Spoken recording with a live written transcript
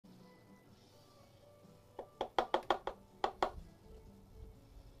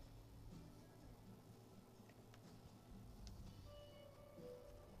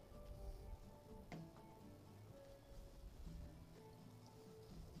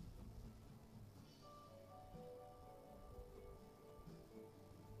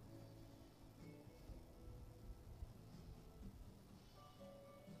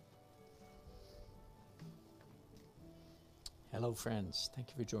Hello friends, thank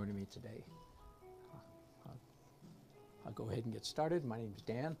you for joining me today. I'll go ahead and get started. My name is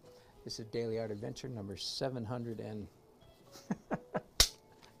Dan. This is Daily Art Adventure number 700 and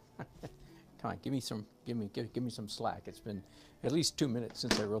come on, give me some slack. It's been at least 2 minutes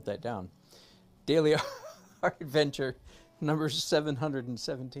since I wrote that down. Daily Art Adventure number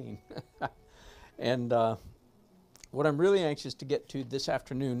 717. And what I'm really anxious to get to this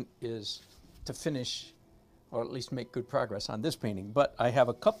afternoon is to finish, or at least make good progress on this painting. But I have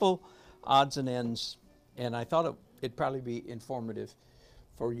a couple odds and ends, and I thought it'd probably be informative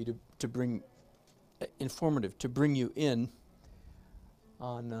for you to bring you in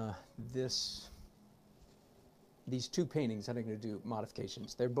on these two paintings that I'm going to do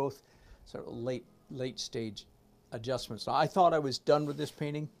modifications. They're both sort of late stage adjustments. Now, I thought I was done with this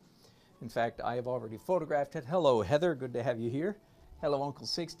painting. In fact, I have already photographed it. Hello, Heather. Good to have you here. Hello, Uncle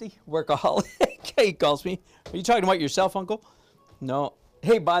 60. Workaholic. He calls me. Are you talking about yourself, Uncle? No.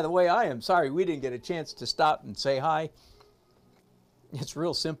 Hey, by the way, I am sorry we didn't get a chance to stop and say hi. It's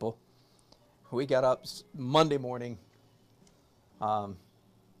real simple. We got up Monday morning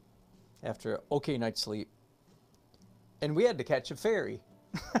after an okay night's sleep, and we had to catch a ferry.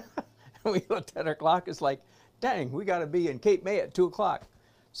 We looked at our clock. It's like, dang, we got to be in Cape May at 2 o'clock.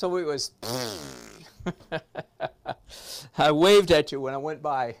 So it was... I waved at you when I went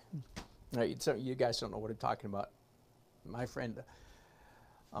by. You guys don't know what I'm talking about. My friend,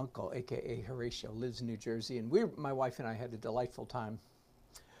 Uncle, a.k.a. Horatio, lives in New Jersey, and my wife and I had a delightful time.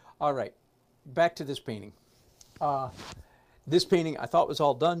 All right, back to this painting. This painting I thought was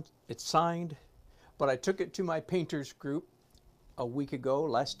all done. It's signed, but I took it to my painters group a week ago,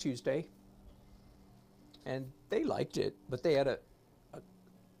 last Tuesday, and they liked it, but they had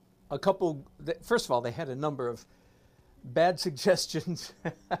a couple, first of all, they had a number of bad suggestions,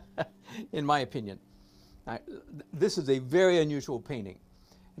 in my opinion. This is a very unusual painting.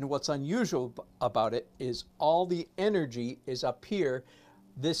 And what's unusual about it is all the energy is up here,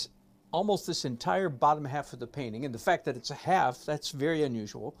 almost this entire bottom half of the painting. And the fact that it's a half, that's very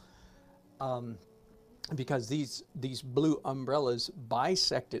unusual, because these blue umbrellas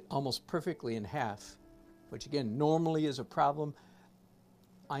bisect it almost perfectly in half, which again, normally is a problem.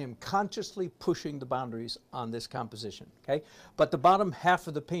 I am consciously pushing the boundaries on this composition, okay? But the bottom half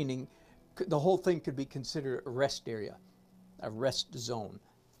of the painting, the whole thing could be considered a rest area, a rest zone.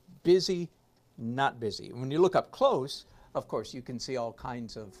 Busy, not busy. When you look up close, of course, you can see all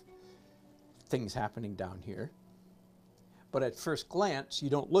kinds of things happening down here. But at first glance, you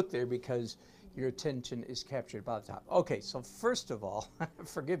don't look there because your attention is captured by the top. Okay, so first of all,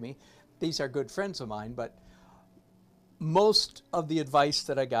 forgive me, these are good friends of mine, but most of the advice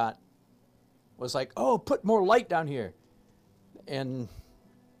that I got was like, oh, put more light down here. And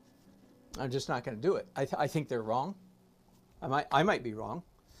I'm just not going to do it. I think they're wrong. I might be wrong.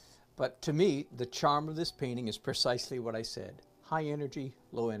 But to me, the charm of this painting is precisely what I said. High energy,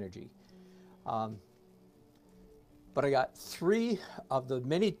 low energy. But I got 3 of the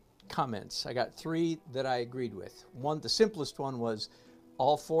many comments. I got 3 that I agreed with. One, the simplest one was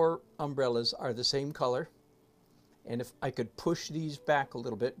all 4 umbrellas are the same color. And if I could push these back a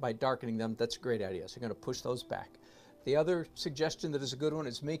little bit by darkening them, that's a great idea. So I'm going to push those back. The other suggestion that is a good one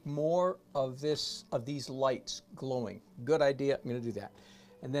is make more of these lights glowing. Good idea. I'm going to do that.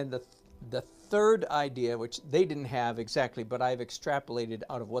 And then the third idea, which they didn't have exactly, but I've extrapolated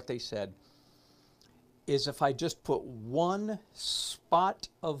out of what they said, is if I just put one spot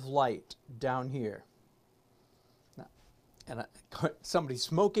of light down here, and somebody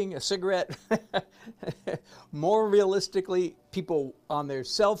smoking a cigarette, more realistically, people on their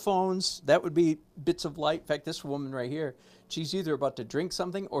cell phones, that would be bits of light. In fact, this woman right here, she's either about to drink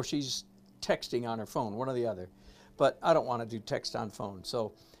something or she's texting on her phone, one or the other. But I don't want to do text on phone.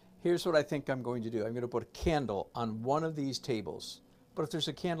 So here's what I think I'm going to do. I'm going to put a candle on one of these tables. But if there's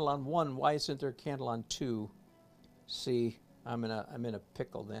a candle on one, why isn't there a candle on 2? See, I'm in a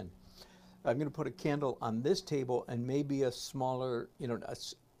pickle then. I'm going to put a candle on this table and maybe a smaller,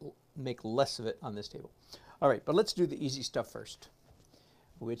 make less of it on this table. All right, but let's do the easy stuff first,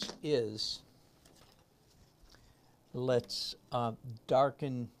 which is let's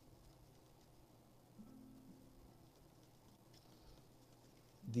darken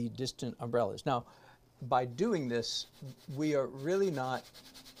the distant umbrellas. Now, by doing this, we are really not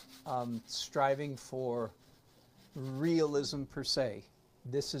striving for realism per se.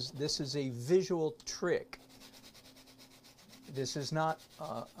 This is a visual trick. This is not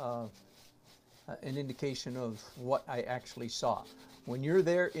an indication of what I actually saw. When you're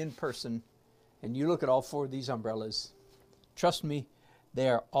there in person and you look at all 4 of these umbrellas, trust me, they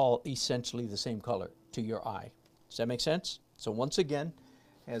are all essentially the same color to your eye. Does that make sense? So once again,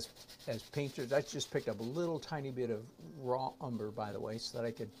 as painters, I just picked up a little tiny bit of raw umber, by the way, so that I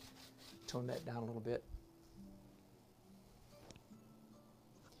could tone that down a little bit.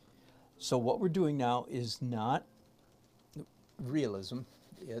 So what we're doing now is not realism,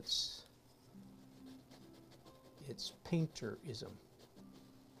 it's painterism.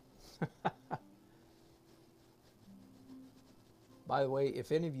 By the way,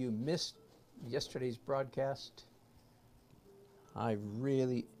 if any of you missed yesterday's broadcast, I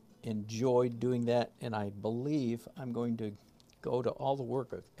really enjoyed doing that, and I believe I'm going to go to all the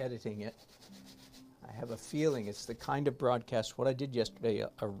work of editing it. I have a feeling it's the kind of broadcast, what I did yesterday,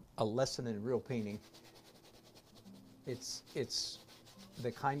 a lesson in real painting. It's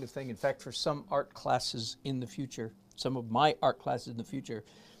the kind of thing, in fact, for some art classes in the future, some of my art classes in the future,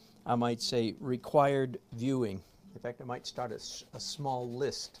 I might say required viewing. In fact, I might start a small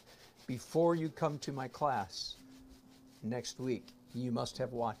list. Before you come to my class next week, you must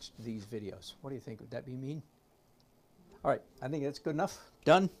have watched these videos. What do you think? Would that be mean? All right, I think that's good enough.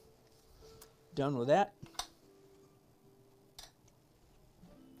 Done. Done with that.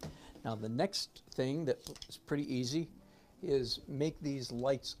 Now the next thing that is pretty easy is make these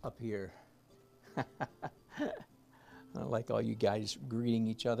lights up here. I like all you guys greeting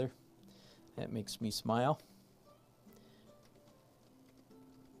each other. That makes me smile.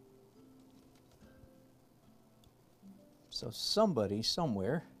 So somebody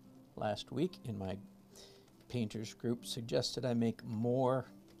somewhere last week in my painters group suggested I make more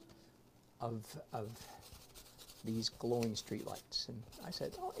of these glowing street lights, and I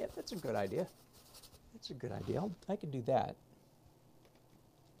said, oh yeah, that's a good idea. That's a good idea. I can do that.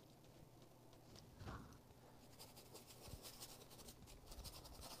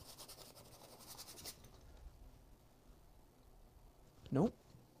 Nope,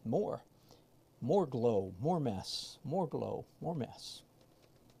 more. More glow, more mess, more glow, more mess.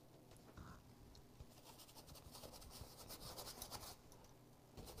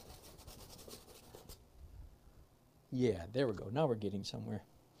 Yeah, there we go. Now we're getting somewhere.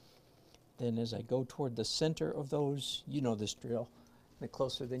 Then as I go toward the center of those, you know this drill. The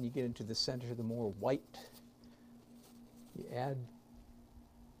closer then you get into the center, the more white you add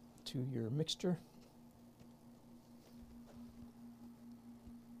to your mixture.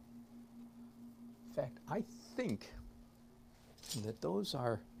 In fact, I think that those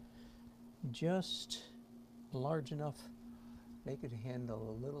are just large enough they could handle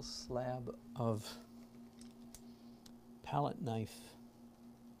a little slab of palette knife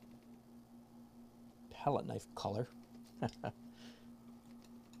color.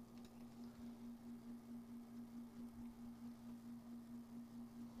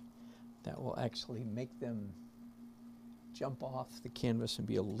 That will actually make them jump off the canvas and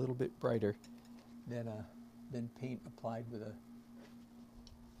be a little bit brighter than paint applied with a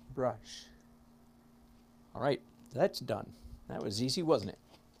brush. All right, that's done. That was easy, wasn't it?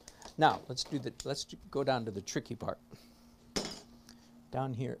 Now let's go down to the tricky part.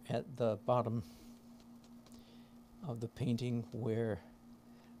 Down here at the bottom of the painting where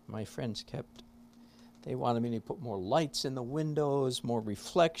my friends they wanted me to put more lights in the windows, more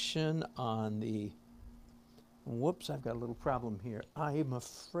reflection on the, whoops, I've got a little problem here. I am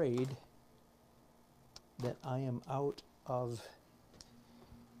afraid that I am out of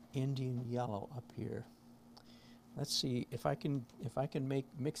Indian yellow up here. Let's see if I can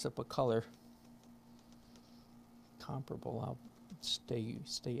mix up a color comparable. I'll stay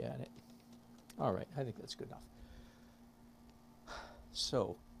at it. All right, I think that's good enough.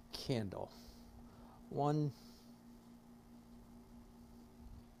 So, candle. One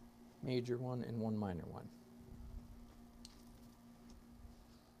major one and one minor one.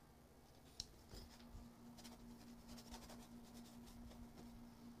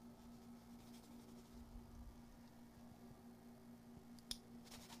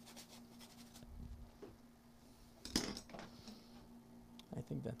 I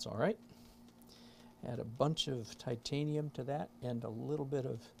think that's all right. Add a bunch of titanium to that and a little bit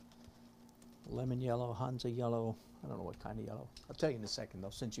of lemon yellow, Hansa yellow. I don't know what kind of yellow. I'll tell you in a second though,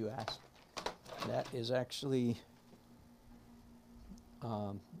 since you asked. That is actually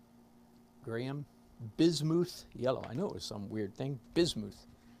Graham bismuth yellow. I know it was some weird thing. Bismuth.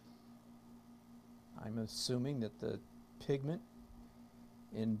 I'm assuming that the pigment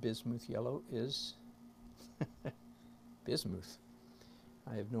in bismuth yellow is bismuth.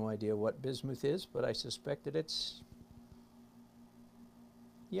 I have no idea what bismuth is, but I suspect that it's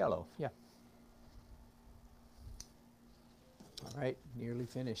yellow. Yeah. All right, nearly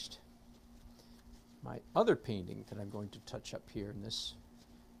finished. My other painting that I'm going to touch up here in this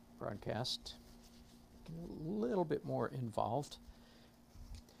broadcast, you a little bit more involved.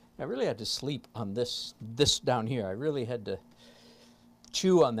 I really had to sleep on this down here. I really had to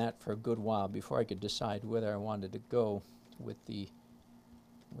chew on that for a good while before I could decide whether I wanted to go with the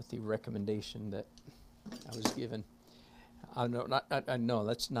recommendation that I was given. No,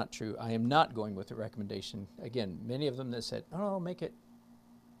 that's not true. I am not going with the recommendation. Again, many of them that said, "Oh, make it."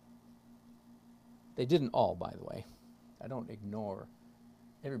 They didn't all, by the way. I don't ignore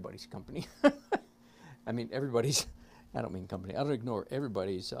everybody's company. I mean, everybody's. I don't mean company. I don't ignore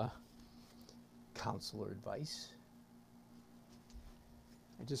everybody's counsel or advice.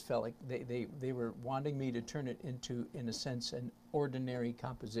 I just felt like they were wanting me to turn it into, in a sense, an ordinary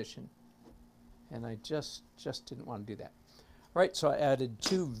composition. And I just didn't want to do that. Right, so I added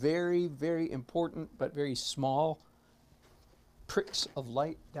two very, very important but very small pricks of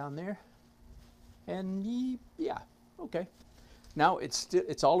light down there. And yeah, okay. Now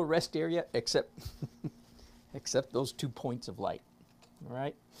it's all a rest area except except those 2 points of light. All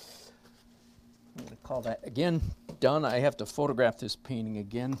right. I'm going to call that again done. I have to photograph this painting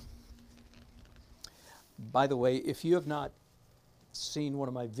again. By the way, if you have not seen one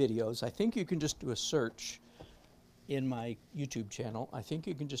of my videos, I think you can just do a search in my YouTube channel. I think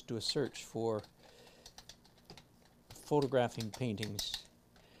you can just do a search for photographing paintings.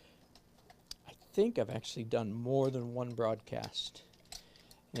 I think I've actually done more than one broadcast.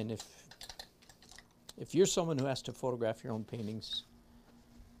 And if you're someone who has to photograph your own paintings,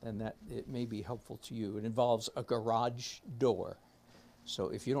 then that it may be helpful to you. It involves a garage door. So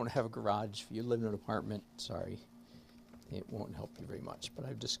if you don't have a garage, if you live in an apartment, sorry, it won't help you very much. But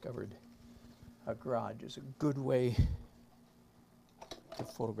I've discovered a garage is a good way to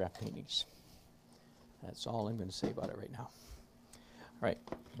photograph paintings. That's all I'm going to say about it right now. All right,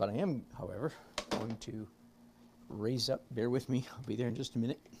 but I am, however, going to raise up. Bear with me. I'll be there in just a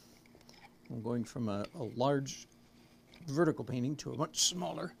minute. I'm going from a large vertical painting to a much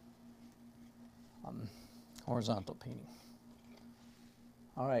smaller horizontal painting.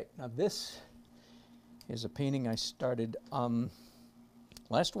 All right, now this is a painting I started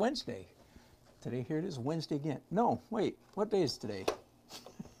last Wednesday. Today, here it is, Wednesday again. No, wait, what day is today?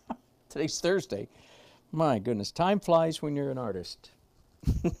 Today's Thursday. My goodness, time flies when you're an artist.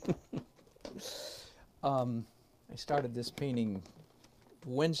 I started this painting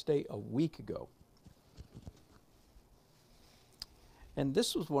Wednesday a week ago. And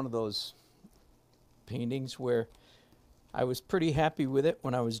this was one of those paintings where I was pretty happy with it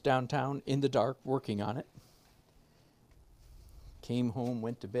when I was downtown in the dark working on it. Came home,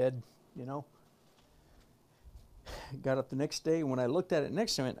 went to bed, you know. Got up the next day, and when I looked at it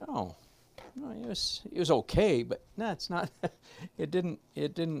next time, I went, oh, no, it was okay, but no, it's not. it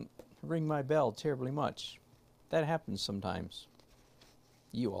didn't ring my bell terribly much. That happens sometimes.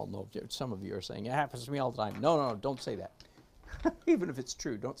 You all know, some of you are saying, it happens to me all the time. No, no, don't say that. Even if it's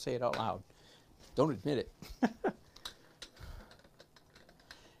true, don't say it out loud. Don't admit it.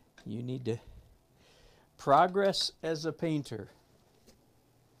 You need to progress as a painter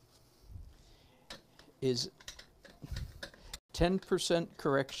is 10%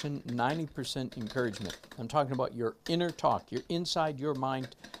 correction, 90% encouragement. I'm talking about your inner talk, your inside your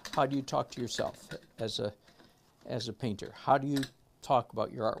mind. How do you talk to yourself as a painter? How do you talk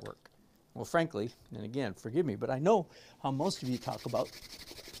about your artwork? Well, frankly, and again, forgive me, but I know how most of you talk about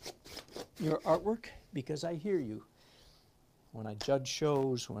your artwork because I hear you. When I judge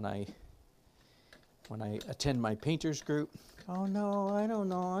shows, when I attend my painters group, oh no, I don't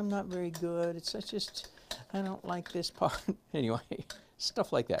know, I'm not very good. It's just, I don't like this part. Anyway,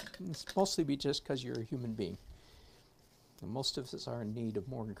 stuff like that. It's mostly just because you're a human being. And most of us are in need of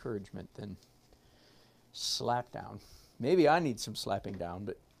more encouragement than slap down. Maybe I need some slapping down,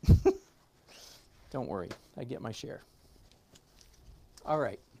 but don't worry, I get my share. All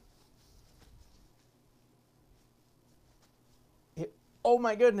right. Oh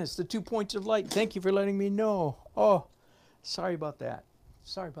my goodness, the 2 points of light. Thank you for letting me know. Oh, sorry about that.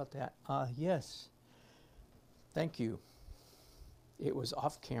 Sorry about that. Yes. Thank you. It was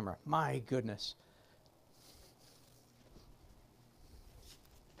off camera. My goodness.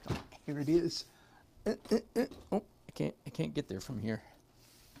 Here it is. Oh, I can't get there from here.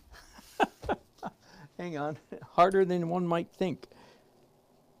 Hang on. Harder than one might think.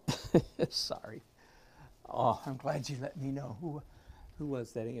 Sorry. Oh, I'm glad you let me know. Who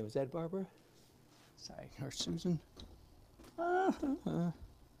was that? Was that Barbara? Sorry, or Susan? I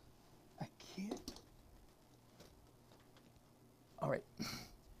can't. All right.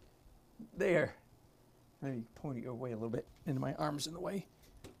 There. Let me point it your way a little bit. And my arm's in the way.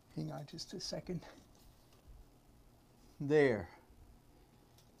 Hang on just a second. There.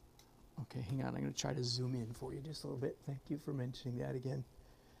 Okay, hang on. I'm going to try to zoom in for you just a little bit. Thank you for mentioning that again.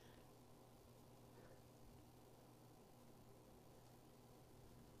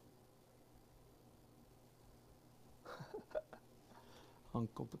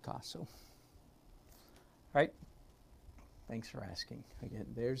 Uncle Picasso. Right? Thanks for asking. Again,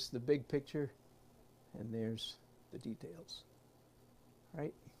 there's the big picture, and there's the details.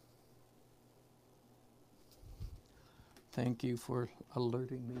 Right? Thank you for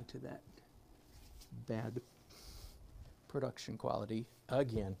alerting me to that bad production quality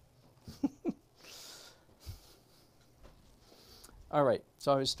again. All right,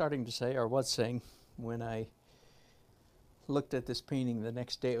 so I was starting to say, or was saying, when I looked at this painting the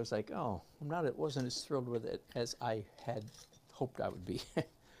next day, I was like, oh, wasn't as thrilled with it as I had hoped I would be.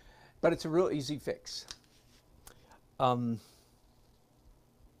 But it's a real easy fix. The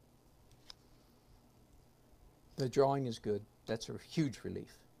drawing is good. That's a huge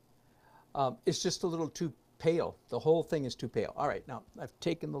relief. It's just a little too pale. The whole thing is too pale. All right, now I've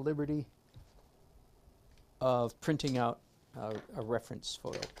taken the liberty of printing out a reference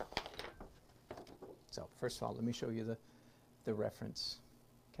photo. So first of all, let me show you the reference,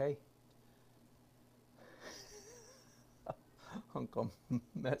 okay? Uncle,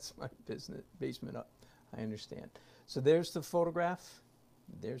 mess my basement up. I understand. So there's the photograph.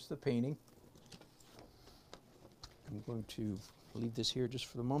 There's the painting. I'm going to leave this here just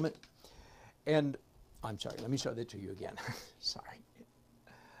for the moment. And I'm sorry, let me show that to you again. Sorry.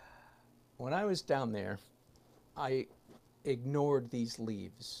 When I was down there, I ignored these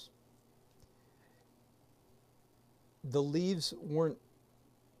leaves. The leaves weren't,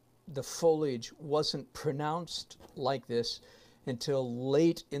 the foliage wasn't pronounced like this until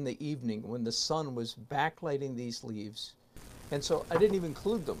late in the evening when the sun was backlighting these leaves. And so I didn't even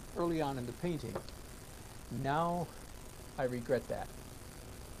include them early on in the painting. Now I regret that.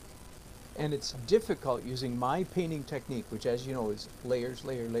 And it's difficult using my painting technique, which, as you know, is layers,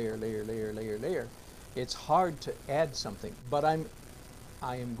 layer, layer, layer, layer, layer, layer. It's hard to add something, but I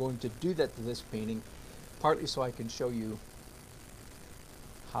am going to do that to this painting, partly so I can show you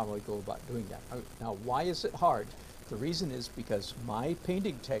how I go about doing that. Now, why is it hard? The reason is because my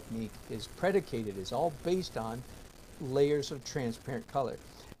painting technique is predicated, is all based on layers of transparent color.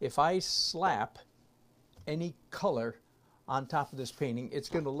 If I slap any color on top of this painting, it's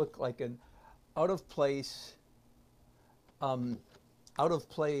going to look like an out of place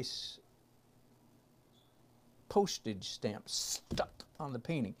postage stamp stuck on the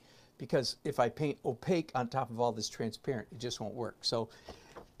painting. Because if I paint opaque on top of all this transparent, it just won't work. So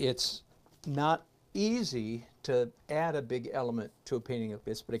it's not easy to add a big element to a painting like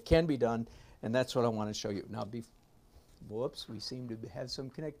this, but it can be done, and that's what I want to show you. Now, whoops, we seem to have some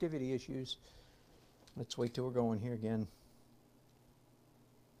connectivity issues. Let's wait till we're going here again.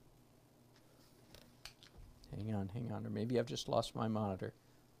 Hang on, or maybe I've just lost my monitor.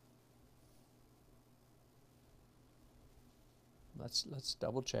 Let's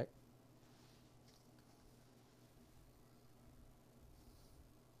double check.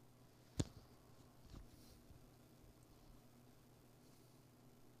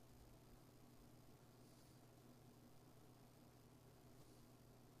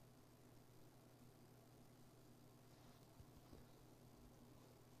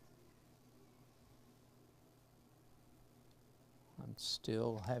 I'm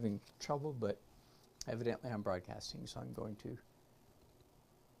still having trouble, but evidently I'm broadcasting, so I'm going to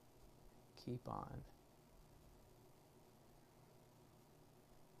keep on.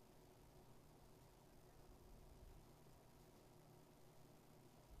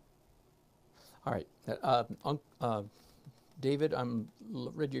 All right, David,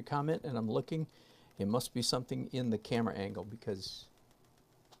 read your comment and I'm looking. It must be something in the camera angle because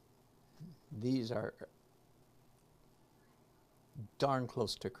these are darn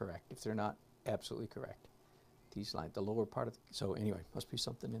close to correct, if they're not absolutely correct. These lines, the lower part of, so anyway, must be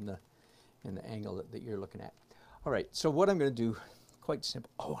something in the angle that you're looking at. All right, so what I'm going to do, quite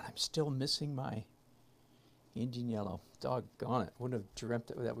simple. Oh, and I'm still missing my Indian yellow. Doggone it, wouldn't have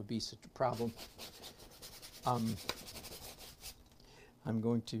dreamt that would be such a problem. I'm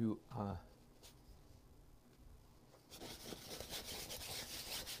going to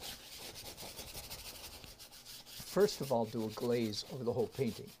first of all do a glaze over the whole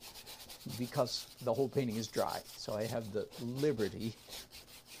painting because the whole painting is dry. So I have the liberty,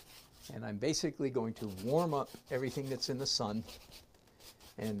 and I'm basically going to warm up everything that's in the sun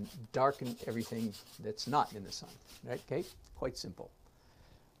and darken everything that's not in the sun. Right, Kate? Quite simple.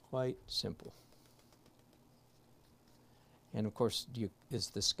 Quite simple. And of course, is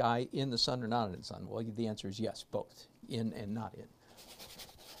the sky in the sun or not in the sun? Well, the answer is yes, both, in and not in.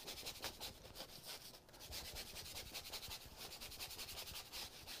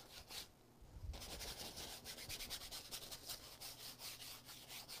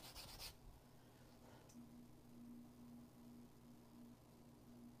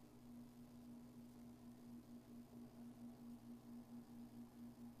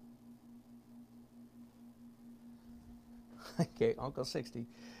 Okay, Uncle 60.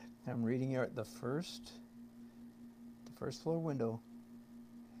 I'm reading here at the first floor window,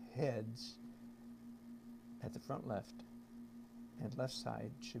 heads at the front left and left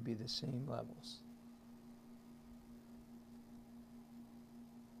side should be the same levels.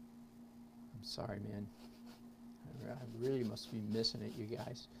 I'm sorry, man. I really must be missing it, you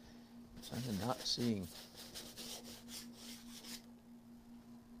guys. I'm not seeing.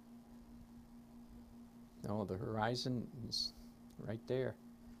 No, the horizon is right there.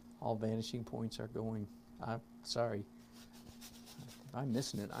 All vanishing points are going. I'm sorry. If I'm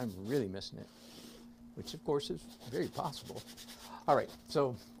missing it, I'm really missing it, which of course is very possible. All right,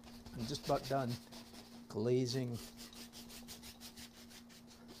 so I'm just about done glazing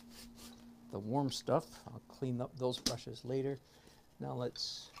the warm stuff. I'll clean up those brushes later. Now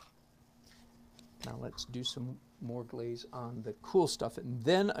let's do some more glaze on the cool stuff, and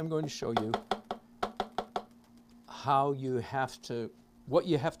then I'm going to show you how you have to, what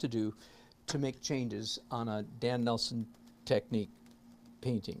you have to do to make changes on a Dan Nelson technique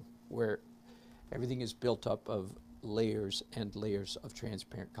painting, where everything is built up of layers and layers of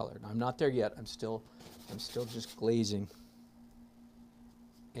transparent color. Now, I'm not there yet. I'm still just glazing.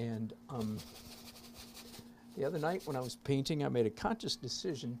 And the other night when I was painting, I made a conscious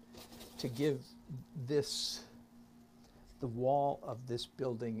decision to give the wall of this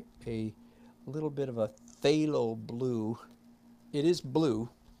building a little bit of a phthalo blue. It is blue,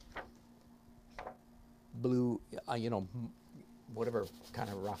 you know, whatever kind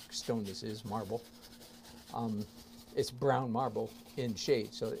of rock stone this is, marble. It's brown marble in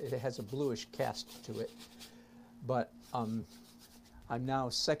shade, so it has a bluish cast to it. But I'm now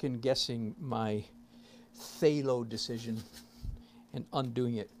second guessing my phthalo decision and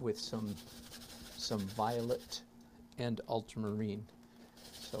undoing it with some violet and ultramarine.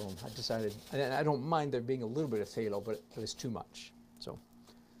 So I decided, and I don't mind there being a little bit of phthalo, but it was too much. So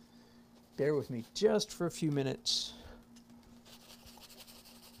bear with me just for a few minutes.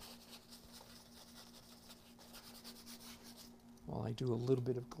 While I do a little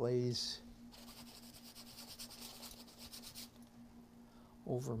bit of glaze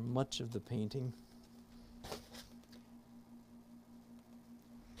over much of the painting.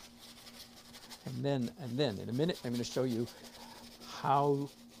 And then in a minute, I'm going to show you how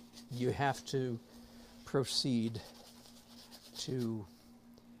you have to proceed to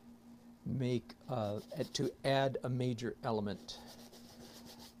make to add a major element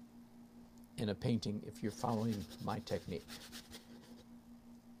in a painting if you're following my technique.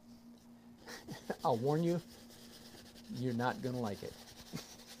 I'll warn you, you're not going to like it.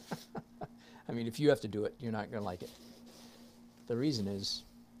 I mean, if you have to do it, you're not going to like it. The reason is,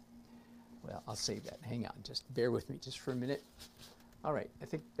 well, I'll save that. Hang on, just bear with me just for a minute. All right, I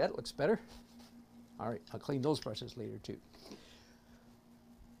think that looks better. All right, I'll clean those brushes later too.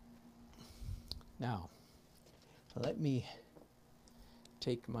 Now, let me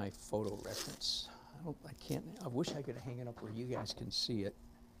take my photo reference. I wish I could hang it up where you guys can see it,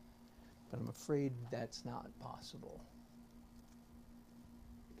 but I'm afraid that's not possible.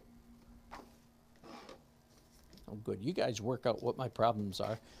 Oh, good. You guys work out what my problems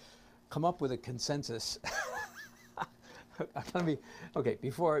are. Come up with a consensus. Okay,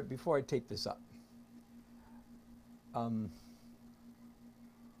 before I take this up. I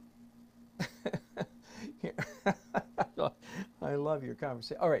love your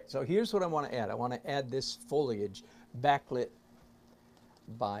conversation. All right, so here's what I want to add. I want to add this foliage backlit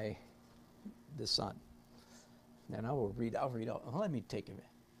by the sun. And I'll read out. Let me take a minute.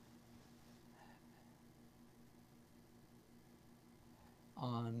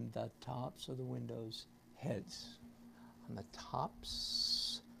 On the tops of the windows, heads. On the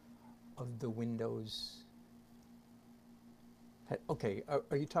tops of the windows. Okay,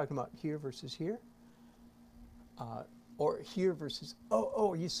 are you talking about here versus here? Or here versus,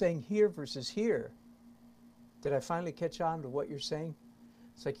 are you saying here versus here? Did I finally catch on to what you're saying?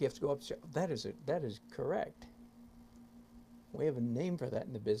 It's like you have to go upstairs. That is correct. We have a name for that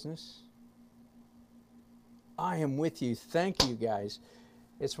in the business. I am with you. Thank you, guys.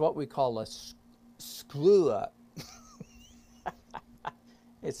 It's what we call a screw up.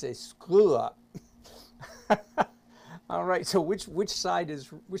 It's a screw up. All right. So which side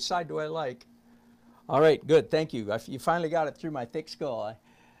do I like? All right. Good. Thank you. You finally got it through my thick skull.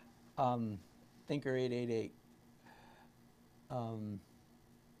 Thinker 888.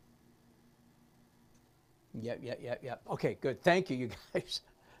 Yep. Okay. Good. Thank you, you guys.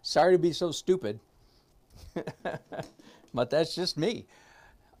 Sorry to be so stupid, but that's just me.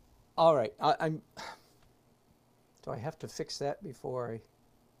 All right. Do I have to fix that before I?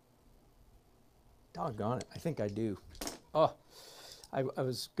 Doggone it. I think I do. Oh, I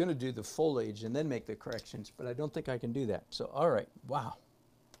was going to do the foliage and then make the corrections, but I don't think I can do that. So, all right, wow.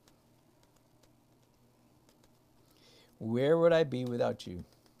 Where would I be without you?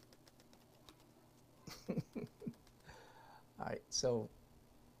 All right, so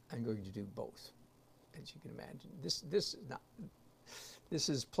I'm going to do both, as you can imagine. This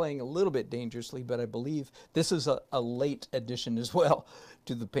is playing a little bit dangerously, but I believe this is a late addition as well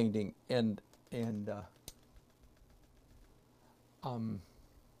to the painting,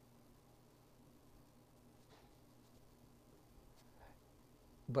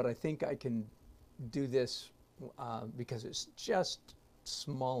 but I think I can do this because it's just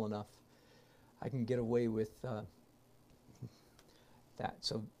small enough. I can get away with that.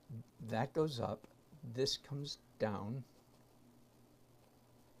 So that goes up. This comes down.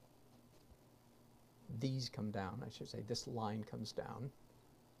 These come down, I should say. This line comes down.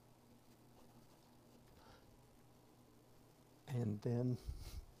 And then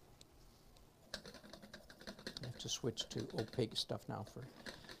I have to switch to opaque stuff now for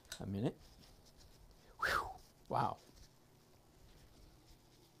a minute. Whew, wow.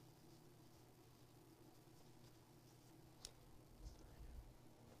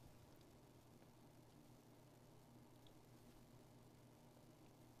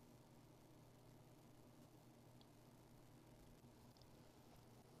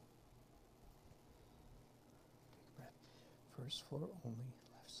 First floor only,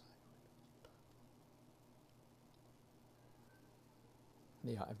 left side.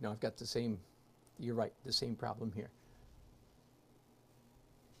 Yeah, I've got the same, you're right, the same problem here.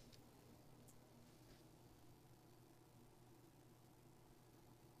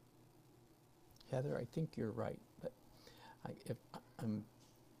 Heather, I think you're right, but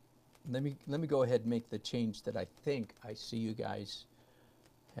let me go ahead and make the change that I think I see you guys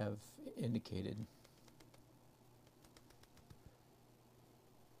have indicated.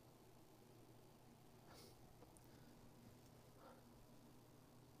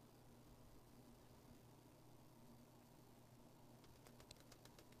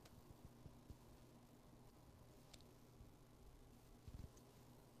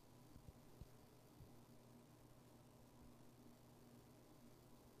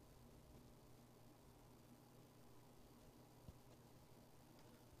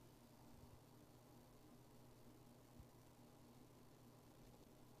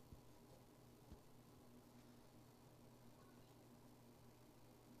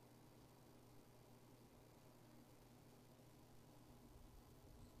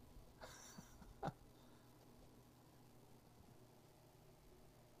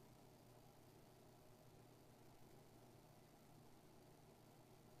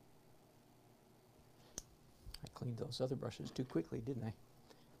 I cleaned those other brushes too quickly, didn't I?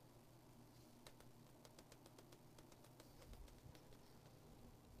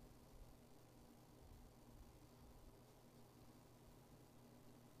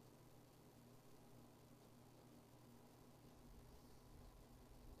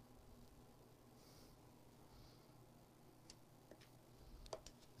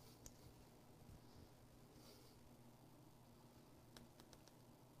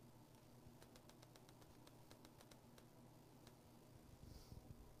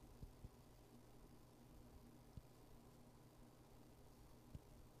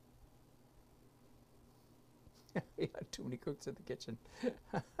 Yeah, too many cooks in the kitchen.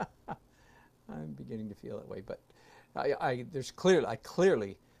 I'm beginning to feel that way, but I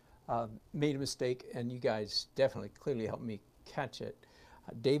clearly made a mistake, and you guys definitely clearly helped me catch it.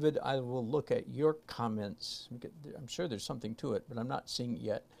 David, I will look at your comments. I'm sure there's something to it, but I'm not seeing it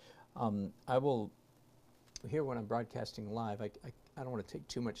yet. I will, here when I'm broadcasting live, I don't want to take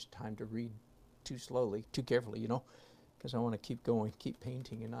too much time to read too slowly, too carefully, you know, because I want to keep going, keep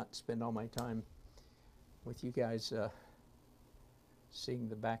painting, and not spend all my time with you guys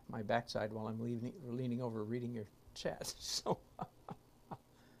seeing my backside while I'm leaning over reading your chat. So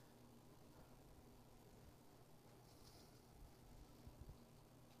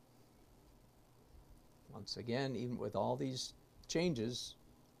once again, even with all these changes,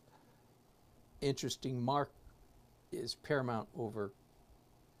 interesting mark is paramount over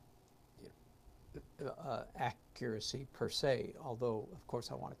accuracy per se, although of course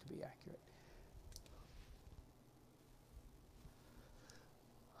I want it to be accurate.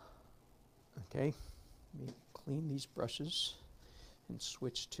 Okay, let me clean these brushes and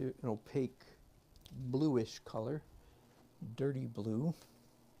switch to an opaque bluish color, dirty blue,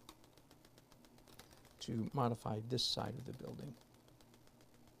 to modify this side of the building.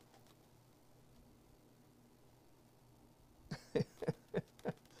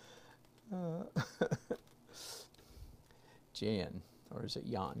 Jan, or is it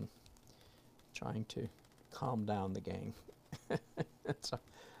Jan? Trying to calm down the gang. So,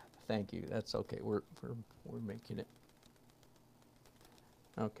 thank you. That's okay. We're making it.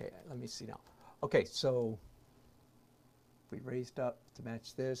 Okay, let me see now. Okay, so we raised up to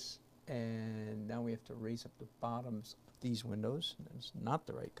match this, and now we have to raise up the bottoms of these windows. That's not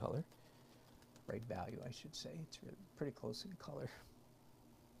the right color, right value, I should say. It's really pretty close in color.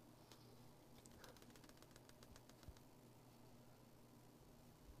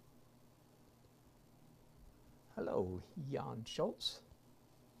 Hello, Jan Schultz.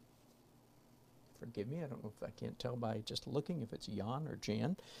 Forgive me, I don't know if I can't tell by just looking if it's Jan or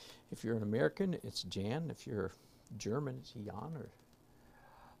Jan. If you're an American, it's Jan. If you're German, it's Jan.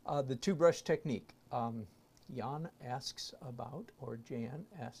 Or the two-brush technique. Jan asks about, or Jan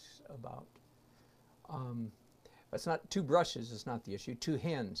asks about. It's not two brushes is not the issue. Two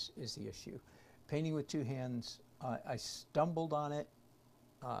hands is the issue. Painting with two hands, I stumbled on it.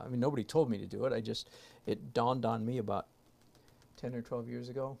 I mean, nobody told me to do it. It dawned on me about 10 or 12 years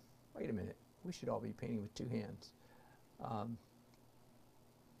ago. Wait a minute, we should all be painting with two hands. I've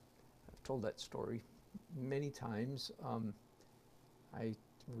told that story many times. I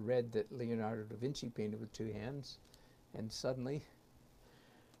read that Leonardo da Vinci painted with two hands, and suddenly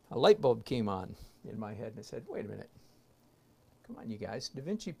a light bulb came on in my head, and I said, wait a minute, come on you guys, Da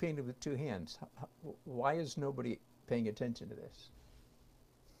Vinci painted with two hands. Why is nobody paying attention to this?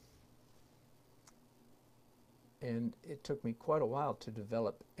 And it took me quite a while to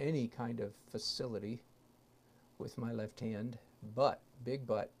develop any kind of facility with my left hand, but, big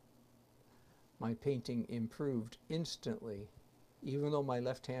but, my painting improved instantly. Even though my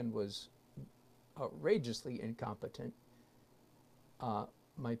left hand was outrageously incompetent,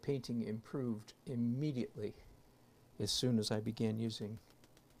 my painting improved immediately as soon as I began using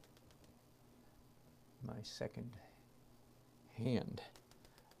my second hand.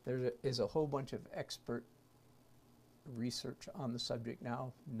 There is a whole bunch of expert research on the subject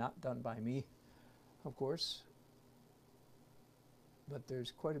now, not done by me, of course, but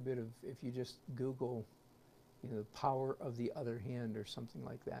there's quite a bit of, if you just Google, the power of the other hand or something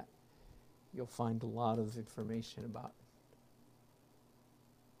like that, you'll find a lot of information about.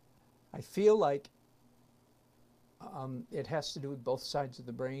 I feel like it has to do with both sides of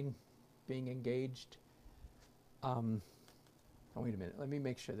the brain being engaged. Oh, wait a minute, let me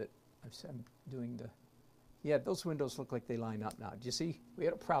make sure that I'm doing the, yeah, those windows look like they line up now. Do you see? We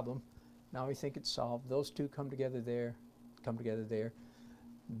had a problem. Now we think it's solved. Those two come together there, come together there.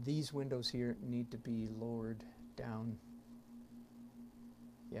 These windows here need to be lowered down.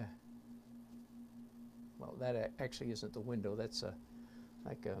 Yeah. Well, that actually isn't the window. That's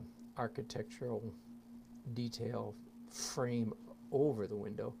like a architectural detail frame over the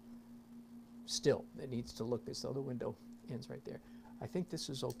window. Still, it needs to look as though the window ends right there. I think this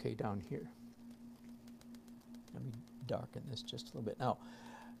is okay down here. Let me darken this just a little bit. Now,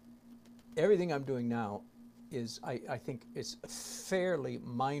 everything I'm doing now is, I think it's a fairly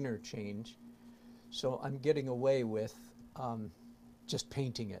minor change. So I'm getting away with just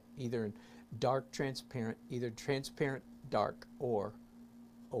painting it, either in dark transparent, either transparent dark or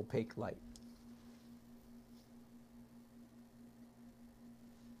opaque light.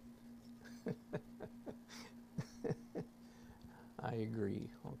 I agree,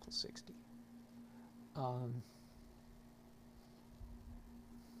 Uncle 60. I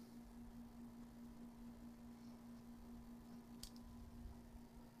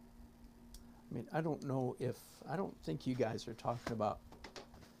mean, I don't know if, I don't think you guys are talking about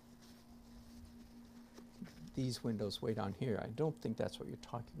these windows way down here. I don't think that's what you're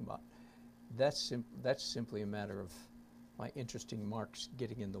talking about. That's simply a matter of my interesting marks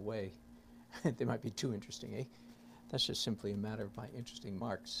getting in the way. They might be too interesting, eh? That's just simply a matter of my interesting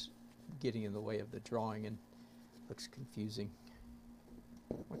marks getting in the way of the drawing, and looks confusing.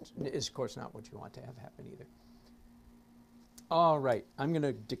 Which is, of course, not what you want to have happen either. All right, I'm going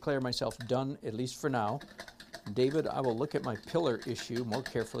to declare myself done, at least for now. David, I will look at my pillar issue more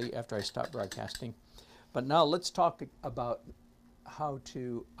carefully after I stop broadcasting. But now let's talk about how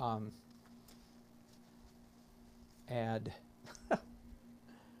to add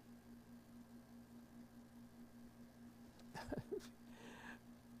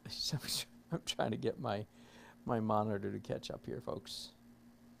I'm trying to get my monitor to catch up here, folks.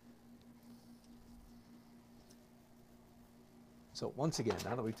 So once again,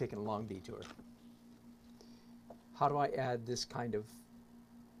 now that we've taken a long detour, how do I add this kind of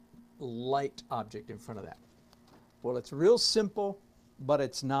light object in front of that? Well, it's real simple, but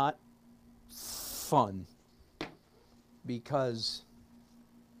it's not fun, because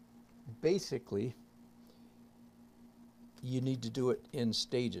basically you need to do it in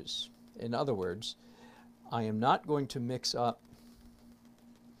stages. In other words, I am not going to mix up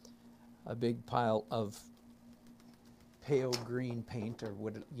a big pile of pale green paint or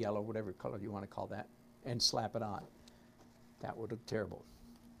yellow, whatever color you want to call that, and slap it on. That would look terrible.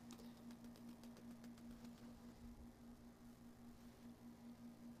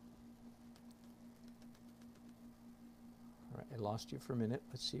 All right, I lost you for a minute.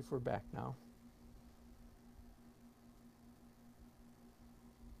 Let's see if we're back now.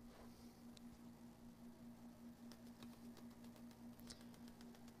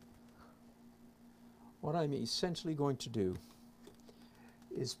 What I'm essentially going to do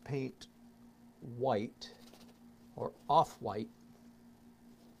is paint white or off-white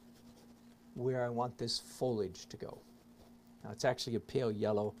where I want this foliage to go. Now it's actually a pale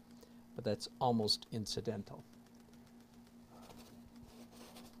yellow, but that's almost incidental.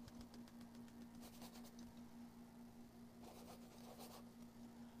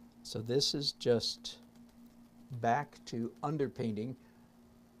 So this is just back to underpainting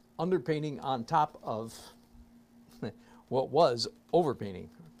on top of what was overpainting.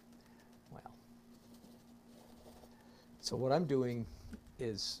 Well, so what I'm doing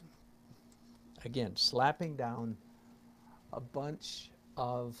is, again, slapping down a bunch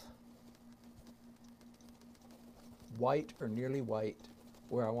of white or nearly white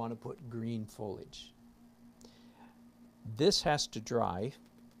where I want to put green foliage. This has to dry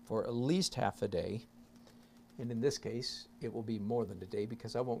for at least half a day. And in this case, it will be more than a day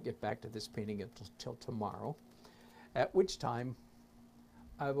because I won't get back to this painting until tomorrow, at which time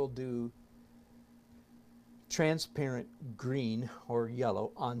I will do transparent green or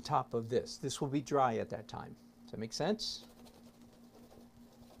yellow on top of this. This will be dry at that time. Does that make sense?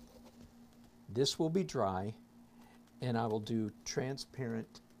 This will be dry, and I will do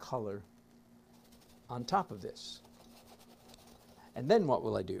transparent color on top of this. And then what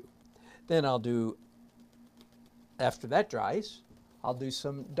will I do? Then I'll do, after that dries, I'll do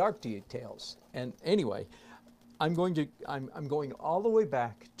some dark details. And anyway, I'm going all the way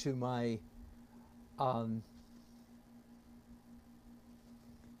back to my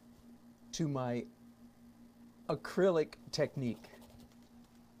acrylic technique,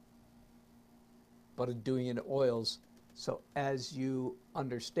 but I'm doing it in oils. So as you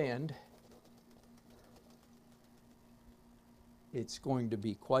understand, it's going to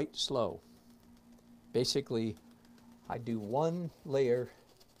be quite slow. Basically, I do one layer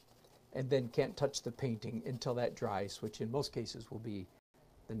and then can't touch the painting until that dries, which in most cases will be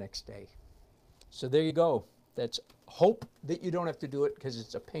the next day. So there you go. That's hope that you don't have to do it because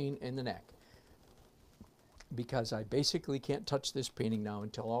it's a pain in the neck. Because I basically can't touch this painting now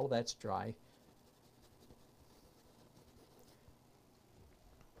until all that's dry.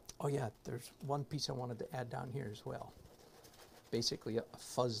 Oh yeah, there's one piece I wanted to add down here as well. Basically a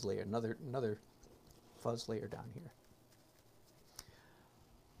fuzz layer, another fuzz layer down here.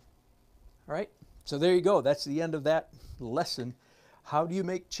 All right, so there you go. That's the end of that lesson. How do you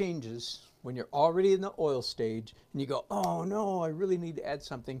make changes when you're already in the oil stage and you go, oh no, I really need to add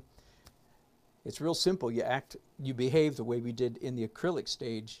something? It's real simple. You behave the way we did in the acrylic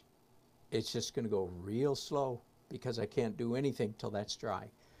stage. It's just going to go real slow because I can't do anything till that's dry.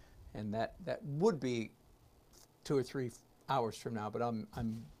 And that would be 2 or 3 hours from now, but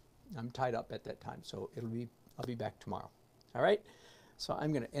I'm tied up at that time, so I'll be back tomorrow. All right, so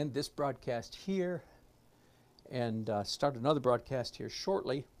I'm going to end this broadcast here and start another broadcast here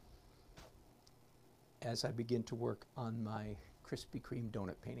shortly as I begin to work on my Krispy Kreme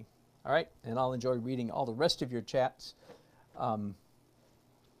donut painting. All right, and I'll enjoy reading all the rest of your chats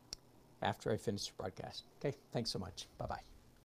after I finish the broadcast. Okay, thanks so much. Bye-bye.